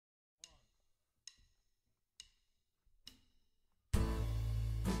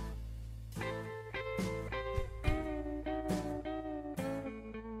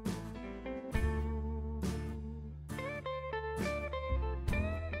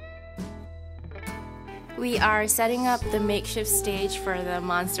We are setting up the makeshift stage for the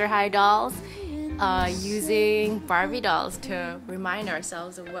Monster High dolls using Barbie dolls to remind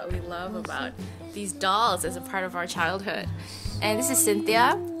ourselves of what we love about these dolls as a part of our childhood. And this is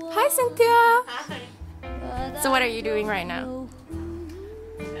Cynthia. Hi, Cynthia! Hi. So what are you doing right now?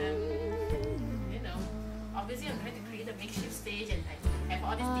 Obviously I'm trying to create a makeshift stage and have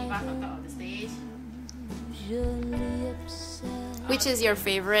all these divas on top of the stage. Which is your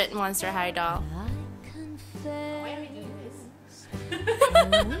favorite Monster High doll? Why are we doing this?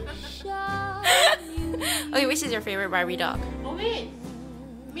 Okay, which is your favorite Barbie doll? Oh wait,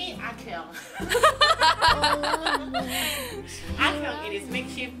 me Akel. Akel, it is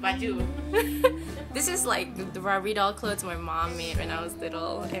makeshift baju. This is like the Barbie doll clothes my mom made when I was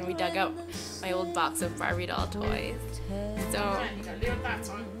little, and we dug up my old box of Barbie doll toys. So You got little parts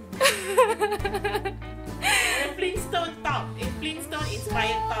on. A Flintstone top, a Flintstone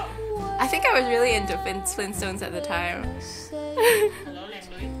inspired top. I think I was really into Flintstones at the time. Hello,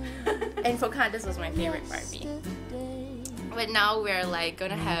 Langlois. And Pocahontas was my favorite Barbie. But now we're like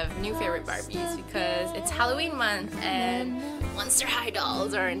gonna have new favorite Barbies because it's Halloween month and Monster High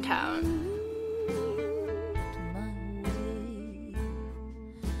dolls are in town.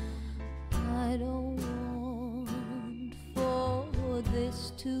 I don't want for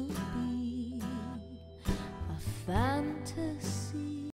this to be